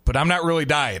 Right. But I'm not really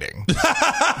dieting.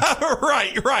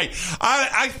 Right.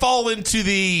 I fall into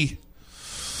the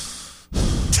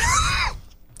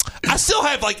I still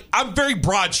have I'm very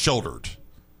broad-shouldered.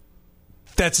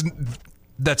 That's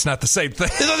not the same thing.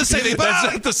 It's not the same thing. But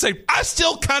that's not the same. I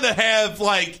still kind of have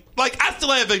I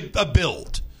still have a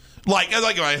build.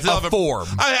 I form.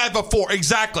 I have a form,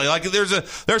 exactly.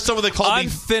 There's someone that called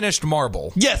unfinished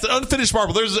marble. Yes, an unfinished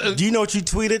marble. Do you know what you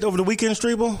tweeted over the weekend,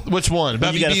 Strebel? Which one?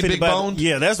 About me being big boned?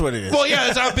 Yeah, that's what it is. Well, yeah,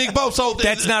 it's our big bone. So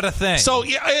that's not a thing. So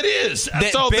yeah, it is.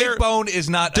 Big bone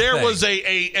is not. There was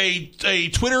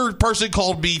a Twitter person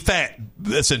called me fat.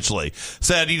 Essentially,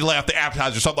 said I need to lay off the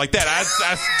appetizer or something like that.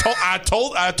 I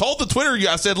told the Twitter.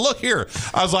 I said, look here.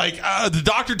 I was like, the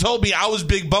doctor told me I was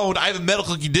big boned. I have a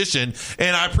medical condition,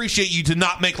 and I appreciate you to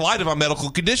not make light of my medical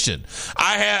condition.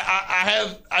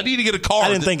 I need to get a card. I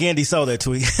didn't think Andy saw that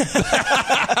tweet.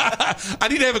 I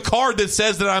need to have a card that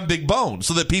says that I'm big boned,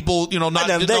 so that people, not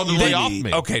lay off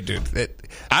me. Okay, dude.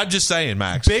 I'm just saying,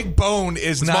 Max. Big bone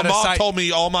is not. My mom told me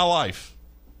all my life.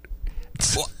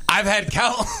 Well, I've had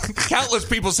countless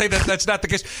people say that that's not the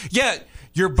case. Yeah,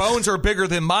 your bones are bigger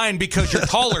than mine because you're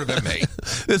taller than me.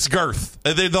 It's girth.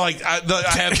 They're like I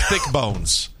have thick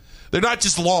bones. They're not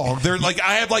just long. They're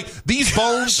I have these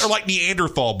bones are like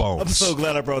Neanderthal bones. I'm so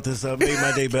glad I brought this up. Made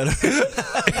my day better.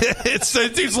 It's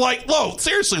whoa,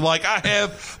 seriously, I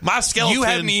have my skeleton. You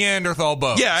have Neanderthal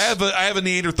bones. Yeah, I have a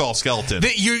Neanderthal skeleton.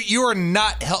 You are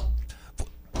not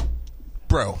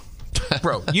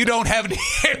Bro, you don't have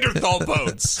Neanderthal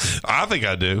bones. I think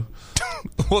I do.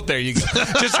 Well, there you go.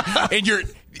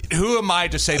 Who am I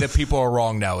to say that people are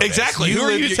wrong nowadays? Exactly. Who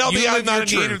are you to tell me I'm not a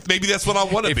Neanderthal? Maybe that's what I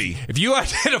want to be. If you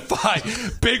identify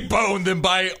big bone, then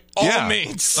by all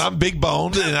means. I'm big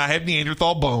boned and I have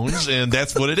Neanderthal bones, and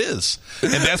that's what it is.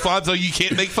 And that's why you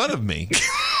can't make fun of me.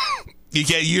 You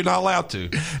can't. You're not allowed to.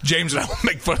 James and I will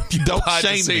make fun of you. Don't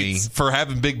shame me for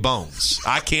having big bones.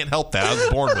 I can't help that. I was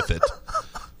born with it.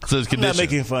 So I'm not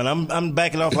making fun. I'm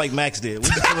backing off like Max did.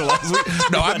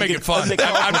 No, I'm making fun.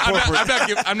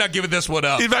 I'm not giving this one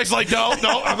up. Max like, no,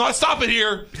 I'm not stopping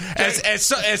here.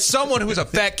 As someone who was a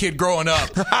fat kid growing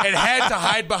up and had to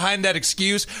hide behind that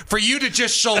excuse, for you to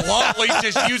just chalantly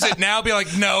just use it now, be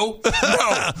like, no.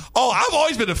 Oh, I've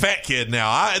always been a fat kid. Now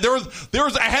I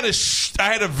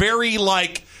had a very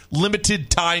limited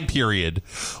time period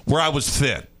where I was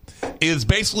thin. It was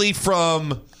basically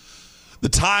from the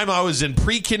time I was in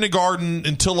pre-kindergarten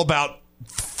until about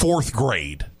 4th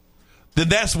grade. Then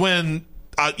that's when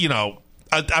I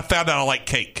found out I like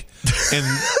cake and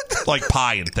like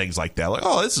pie and things like that. Like,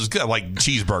 oh, this is good. Like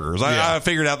cheeseburgers. I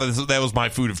figured out that was my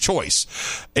food of choice.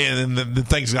 And then the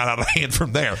things got out of hand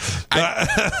from there.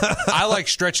 I like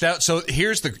stretched out. So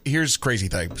here's the crazy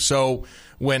thing. So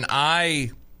when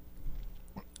after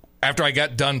I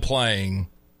got done playing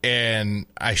and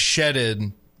I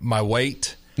shedded my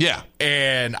weight. Yeah.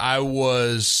 And I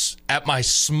was at my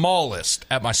smallest,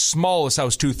 I was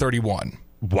 231.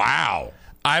 Wow.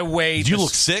 I weighed. Do you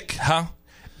look sick? Huh?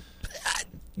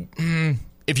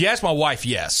 If you ask my wife,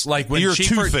 yes. Like when you're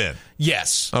too thin.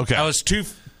 Yes. Okay. I was too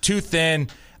thin.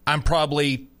 I'm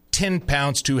probably 10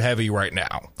 pounds too heavy right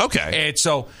now. Okay. And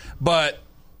so, but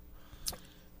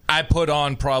I put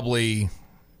on probably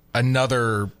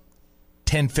another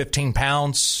 10, 15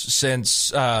 pounds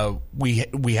since we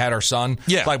had our son.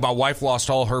 Yeah. Like my wife lost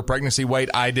all her pregnancy weight.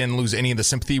 I didn't lose any of the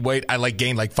sympathy weight. I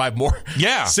gained 5 more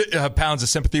pounds of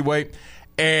sympathy weight.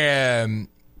 And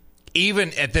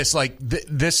even at this,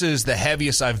 this is the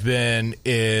heaviest I've been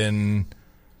in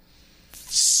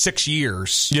 6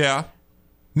 years. Yeah.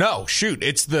 No, shoot.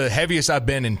 It's the heaviest I've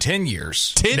been in 10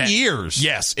 years. 10 years?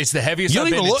 Yes. It's the heaviest I've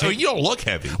been in 10 years. You don't look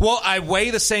heavy. Well, I weigh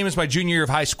the same as my junior year of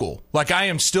high school. I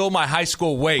am still my high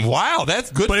school weight. Wow,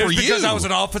 that's good for you. But it's because I was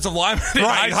an offensive lineman in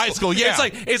high school. Yeah.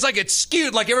 It's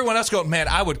skewed. Like everyone else going, man,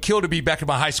 I would kill to be back at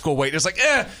my high school weight. It's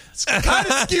it's kind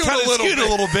of skewed a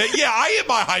little bit. Yeah, I am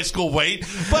my high school weight,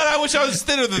 but I wish I was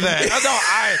thinner than that.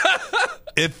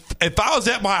 If I was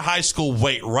at my high school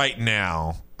weight right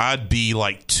now, I'd be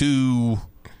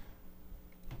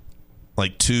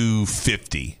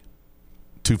 250,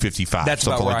 255. That's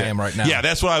about where I am right now. Yeah,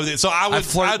 that's what I was. So I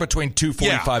flirt between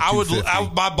 245,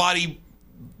 250. My body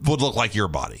would look like your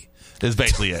body. Is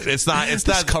basically it. It's not.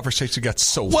 This conversation got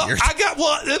so weird.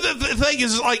 The thing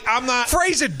is, I'm not.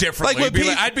 Phrase it differently.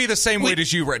 I'd be the same weight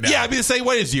as you right now. Yeah, I'd be the same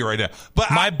weight as you right now. But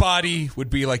my body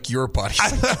would be like your body.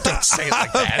 Don't say it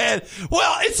like that.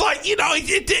 Well, it's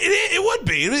it would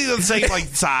be. It'd be the same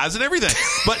size and everything.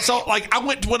 But so I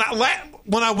went when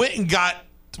I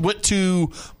went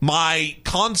to my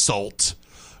consult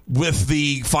with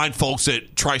the fine folks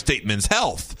at Tri-State Men's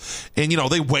Health, and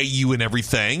they weigh you and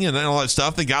everything and all that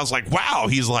stuff. The guy's like, "Wow,"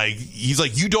 he's like,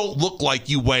 "You don't look like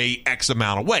you weigh X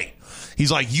amount of weight." He's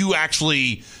like, "You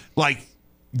actually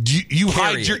you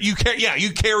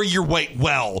carry your weight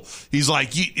well." He's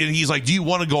like, "Do you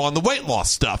want to go on the weight loss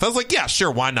stuff?" I was like, "Yeah,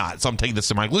 sure, why not?" So I'm taking the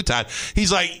semaglutide.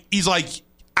 He's like,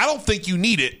 "I don't think you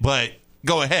need it, but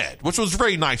go ahead," which was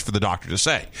very nice for the doctor to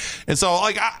say. And so,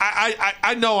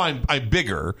 I know I'm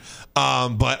bigger,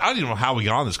 but I don't even know how we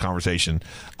got on this conversation.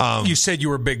 You said you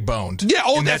were big boned. Yeah,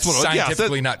 that's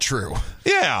scientifically not true.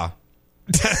 Yeah.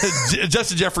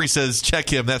 Justin Jeffrey says,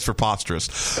 check him. That's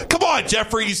preposterous. Come on,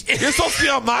 Jeffries. You're supposed to be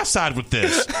on my side with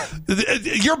this.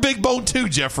 You're big bone too,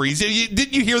 Jeffries.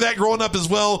 Didn't you hear that growing up as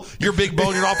well? You're big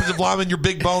bone. You're offensive lineman. You're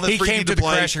big bone. That's he came to the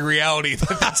crashing reality.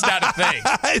 That's not a thing.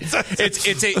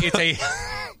 It's a.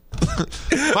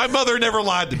 My mother never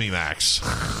lied to me, Max.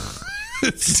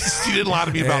 She didn't lie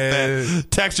to me about that.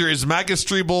 Texter, is Magus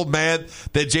Strebel mad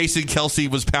that Jason Kelsey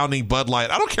was pounding Bud Light?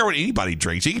 I don't care what anybody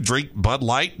drinks. He can drink Bud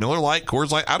Light, Miller Light,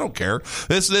 Coors Light. I don't care.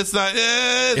 It's not.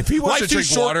 If he wants to drink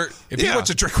water, he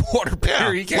wants to drink water,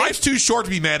 beer, he can. Life's too short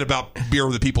to be mad about beer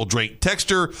that people drink.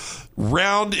 Texter,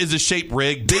 round is a shaped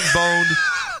rig, big boned.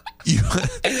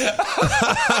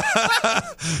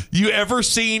 You ever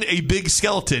seen a big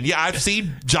skeleton? Yeah, I've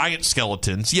seen giant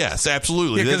skeletons. Yes,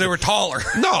 absolutely. Because they were taller.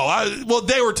 No,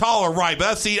 they were taller, right? But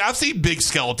I've seen big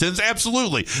skeletons.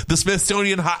 Absolutely. The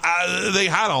Smithsonian, they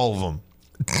had all of them.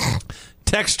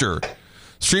 Texter,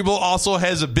 Strebel also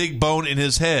has a big bone in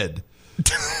his head.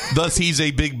 Thus, he's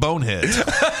a big bonehead.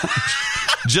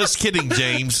 Just kidding,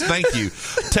 James. Thank you.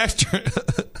 Texture.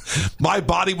 My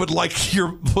body would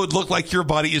look like your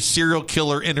body is serial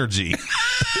killer energy.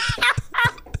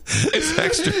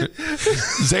 Texture.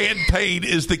 Zan Payne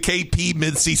is the KP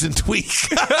midseason tweak.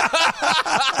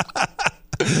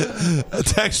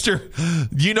 Texture.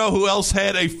 You know who else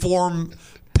had a form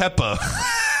Peppa?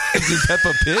 Is it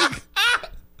Peppa Pig?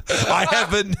 I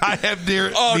have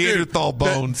Neanderthal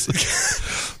bones.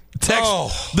 This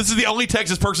is the only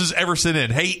Texas person's ever sent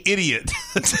in. Hey, idiot.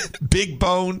 Big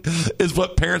bone is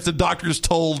what parents and doctors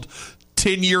told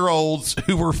 10-year-olds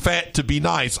who were fat to be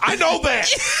nice. I know that.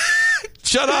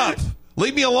 Shut up.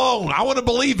 Leave me alone. I want to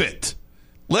believe it.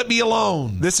 Let me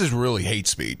alone. This is really hate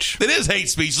speech. It is hate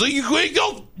speech. So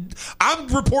I'm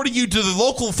reporting you to the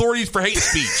local authorities for hate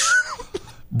speech.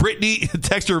 Brittany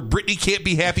can't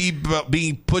be happy about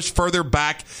being pushed further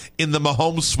back in the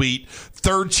Mahomes suite.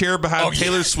 Third chair behind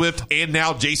Taylor Swift and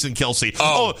now Jason Kelce.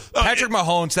 Patrick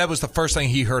Mahomes, that was the first thing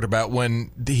he heard about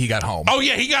when he got home. Oh,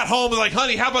 yeah, he got home and like,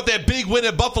 honey, how about that big win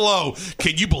at Buffalo?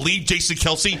 Can you believe Jason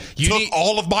Kelce took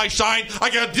all of my shine? I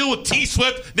got to deal with T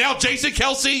Swift, now Jason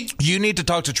Kelce. You need to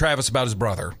talk to Travis about his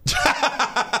brother.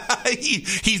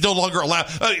 He's no longer allowed.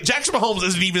 Jackson Mahomes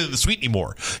isn't even in the suite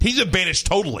anymore. He's been banished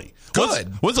totally.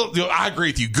 Good. I agree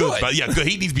with you. Good. But yeah, good.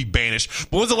 He needs to be banished.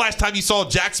 But when's the last time you saw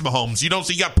Jackson Mahomes? You don't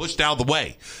see he got pushed out of the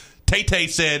way. Tay-Tay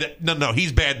said, no,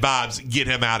 he's bad vibes. Get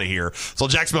him out of here. So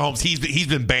Jackson Mahomes, he's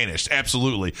been banished.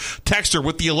 Absolutely. Texter,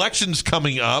 with the elections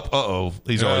coming up, boy.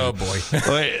 With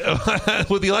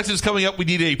the elections coming up, we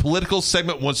need a political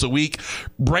segment once a week.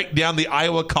 Break down the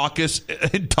Iowa caucus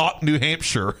and talk New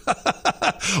Hampshire.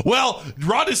 Well,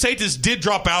 Ron DeSantis did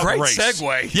drop out of the race. Great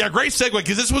segue. Yeah, great segue,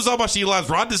 because this was almost Elon's.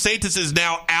 Ron DeSantis is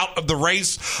now out of the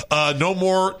race.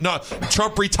 No,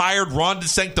 Trump retired. Ron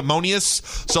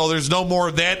DeSanctimonious. So there's no more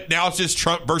of that. Now it's just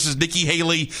Trump versus Nikki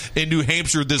Haley in New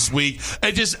Hampshire this week.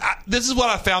 And this is what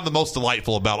I found the most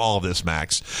delightful about all of this,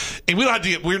 Max. And we don't have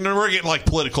to we're getting like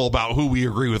political about who we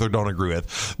agree with or don't agree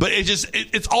with. But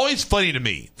it's always funny to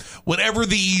me whenever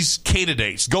these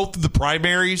candidates go through the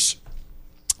primaries.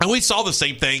 And we saw the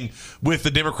same thing with the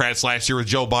Democrats last year with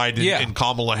Joe Biden and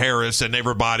Kamala Harris and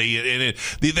everybody. And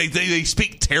they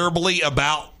speak terribly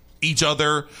about each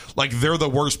other like they're the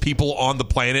worst people on the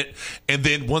planet, and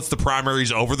then once the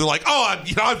primary's over, they're like, I'm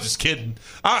just kidding.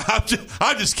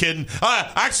 I'm just kidding.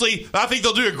 Actually, I think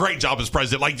they'll do a great job as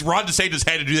president. Like Ron DeSantis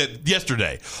had to do that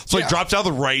yesterday. So he drops out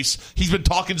of the race. He's been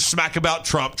talking smack about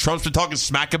Trump. Trump's been talking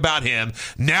smack about him.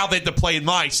 Now they have to play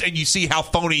nice, and you see how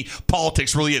phony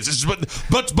politics really is. It's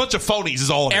just a bunch of phonies is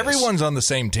all it is. Everyone's on the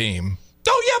same team.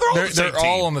 Oh, yeah, they're all on the same team. They're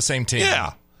all on the same team.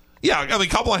 Yeah. Yeah, I mean,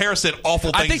 Kamala Harris said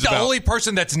awful things. I think the only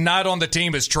person that's not on the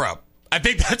team is Trump. I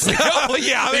think that's the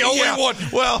only one.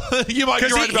 Well, you might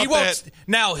be right about that.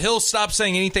 Now, he'll stop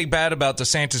saying anything bad about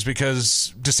DeSantis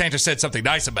because DeSantis said something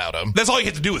nice about him. That's all you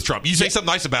have to do with Trump. You say something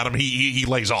nice about him, he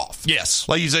lays off. Yes.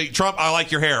 Like you say, Trump, I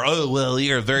like your hair. Oh, well,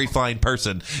 you're a very fine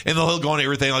person. And he'll go on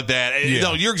everything like that. Yeah.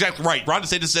 No, you're exactly right. Ron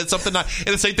DeSantis said something nice.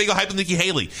 And the same thing will happen to Nikki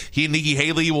Haley. He and Nikki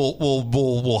Haley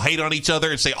will hate on each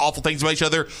other and say awful things about each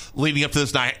other leading up to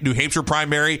this New Hampshire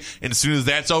primary. And as soon as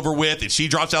that's over with and she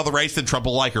drops out of the race, then Trump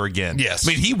will like her again. Yes.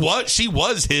 I mean, she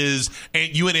was his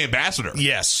UN ambassador.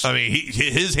 Yes. I mean,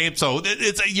 his so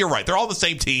you're right. They're all the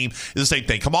same team. It's the same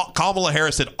thing. Kamala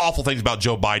Harris said awful things about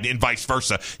Joe Biden and vice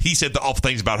versa. He said the awful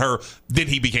things about her. Then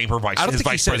he became her vice president. I don't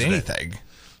think he said anything.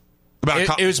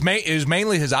 It was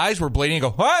mainly his eyes were bleeding. And go,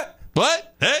 what?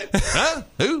 What? Hey? Huh?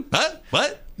 Who? Huh?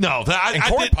 What? No.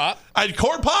 Corn Pop.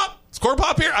 Corn Pop? Is Corn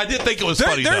Pop here? I did think it was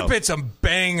funny, There have been some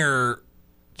banger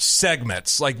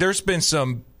segments. Like, there's been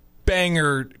some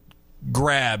banger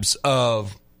grabs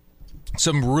of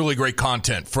some really great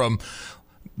content from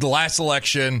the last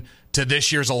election to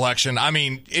this year's election. I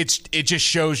mean, it just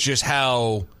shows just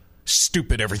how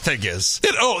stupid everything is.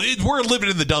 We're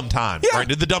living in the dumb times, right?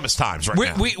 The dumbest times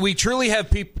now. We truly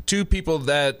have two people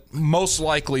that most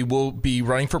likely will be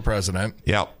running for president.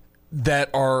 Yep.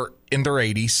 That are in their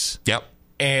 80s. Yep.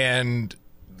 And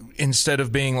instead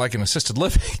of being like an assisted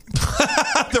living,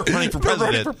 they're running for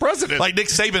president. Like Nick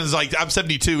Saban is like, I'm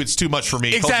 72. It's too much for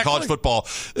me. Exactly. College football.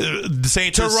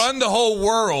 DeSantis to run the whole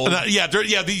world. Not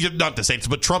DeSantis,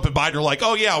 but Trump and Biden are like,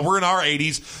 oh yeah, we're in our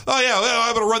 80s. Oh yeah,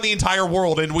 I'm going to run the entire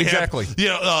world, and we have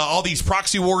all these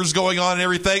proxy wars going on and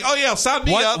everything. Oh yeah, sign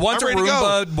me up. One's a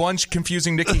Roomba, one's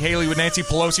confusing Nikki Haley with Nancy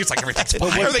Pelosi. It's like everything's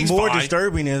fine. What's more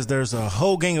disturbing is there's a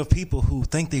whole gang of people who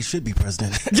think they should be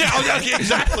president.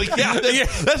 Exactly. Yeah,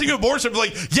 that's a good board.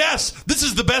 Like, yes, this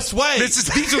is the best way.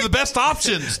 These are the best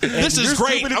options. This is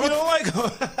great. I'm going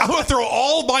to throw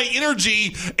all my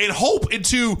energy and hope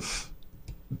into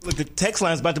Look, the text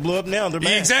line's about to blow up now. They're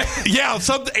mad. Exactly. Yeah,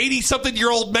 some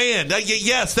 80-something-year-old man.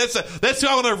 Yes, that's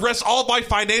how I'm going to rest all my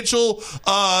financial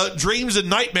dreams and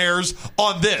nightmares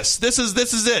on this. This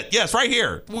is it. Yes, right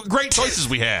here. Great choices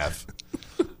we have.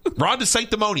 Ron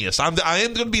DeSanctimonious. I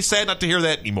am going to be sad not to hear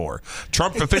that anymore.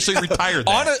 Trump officially retired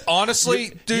that.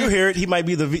 Honestly, dude. You hear it, he might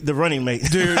be the running mate.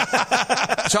 Dude.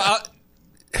 So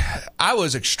I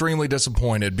was extremely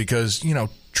disappointed because,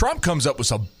 Trump comes up with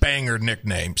some banger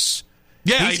nicknames.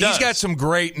 Yeah, he's got some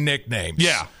great nicknames.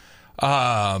 Yeah.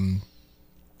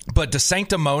 But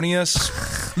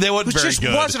DeSanctimonious, they wasn't very just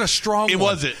good. Wasn't a strong one. It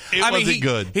wasn't. It wasn't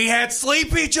good. He had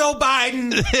Sleepy Joe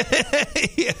Biden.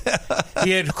 Yeah.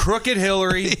 He had Crooked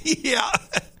Hillary. Yeah.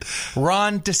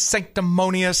 Ron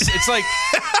DeSanctimonious. It's like,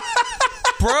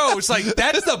 bro, it's like,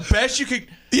 that's the best you could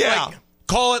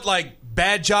call it, like,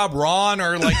 Bad Job Ron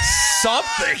or like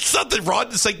something. Something Ron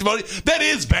DeSanctimonious. That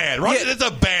is bad. Ron, it's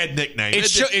a bad nickname.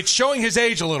 It's showing his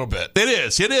age a little bit. It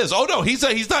is. Oh, no, he's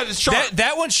not as sharp.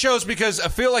 That one shows because I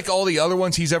feel like all the other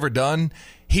ones he's ever done,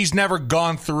 he's never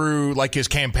gone through like his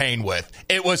campaign with.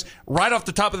 It was right off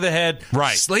the top of the head,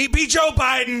 right. Sleepy Joe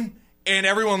Biden, and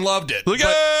everyone loved it.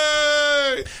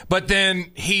 But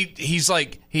then he's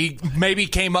like, he maybe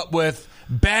came up with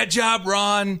Bad Job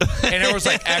Ron, and everyone's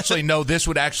like, actually, no, this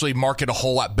would actually market a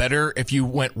whole lot better if you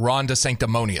went Ron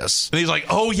DeSanctimonious. And he's like,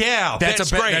 oh, yeah,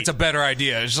 that's great. That's a better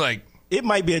idea. It's like, it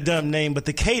might be a dumb name, but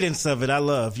the cadence of it, I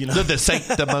love. The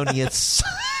DeSanctimonious.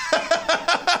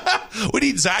 We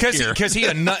need Zach here because he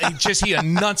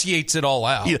enunciates it all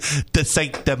out. Yeah,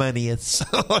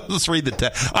 DeSanctimonious. Let's read the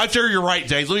text. I'm sure you're right,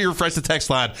 James. Let me refresh the text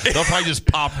line. They'll probably just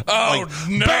pop. No!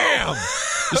 Bam!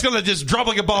 It's gonna just drop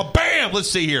like a bomb. Bam! Let's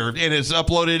see here, and it's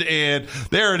uploaded, and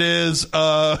there it is.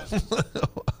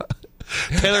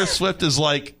 Taylor Swift is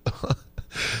like.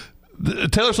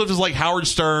 Taylor Swift is like Howard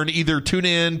Stern. Either tune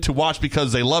in to watch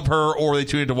because they love her, or they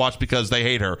tune in to watch because they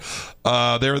hate her.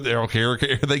 They're okay.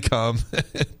 Here they come.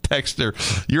 Texter,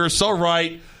 you're so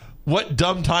right. What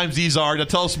dumb times these are. Now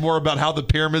tell us more about how the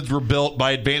pyramids were built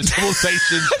by advanced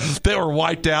civilizations that were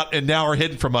wiped out and now are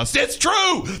hidden from us. It's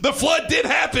true. The flood did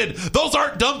happen. Those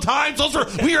aren't dumb times.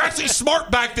 We were actually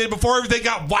smart back then before everything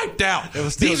got wiped out.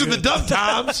 These are the dumb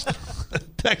times.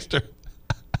 Texter.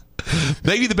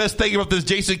 Maybe the best thing about this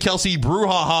Jason Kelce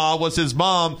brouhaha was his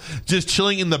mom just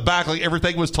chilling in the back like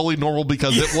everything was totally normal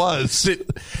because it was.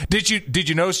 Did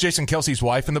you notice Jason Kelce's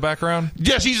wife in the background?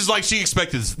 Yeah, she's just like she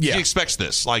expects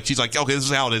this. Like she's like, okay, this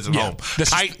is how it is at home.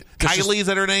 Kylie, is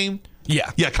that her name? Yeah.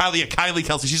 Yeah, Kylie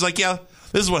Kelce. She's like, yeah.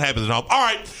 This is what happens at home. All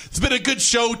right. It's been a good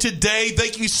show today.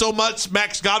 Thank you so much,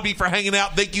 Max Godby, for hanging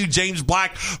out. Thank you, James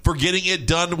Black, for getting it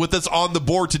done with us on the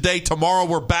board today. Tomorrow,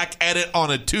 we're back at it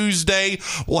on a Tuesday.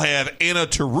 We'll have Anna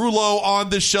Tarullo on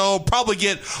the show. Probably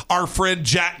get our friend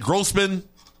Jack Grossman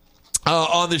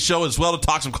on the show as well to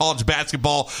talk some college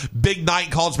basketball. Big night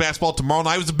in college basketball tomorrow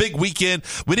night. It was a big weekend.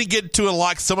 We didn't get to it a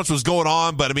lot because so much was going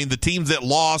on, but I mean, the teams that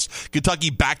lost, Kentucky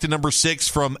back to number 6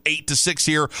 from 8 to 6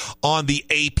 here on the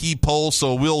AP poll.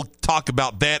 So we'll talk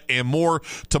about that and more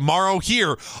tomorrow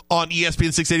here on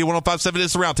ESPN 680 1057.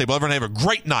 It's the Roundtable. Everyone have a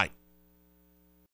great night.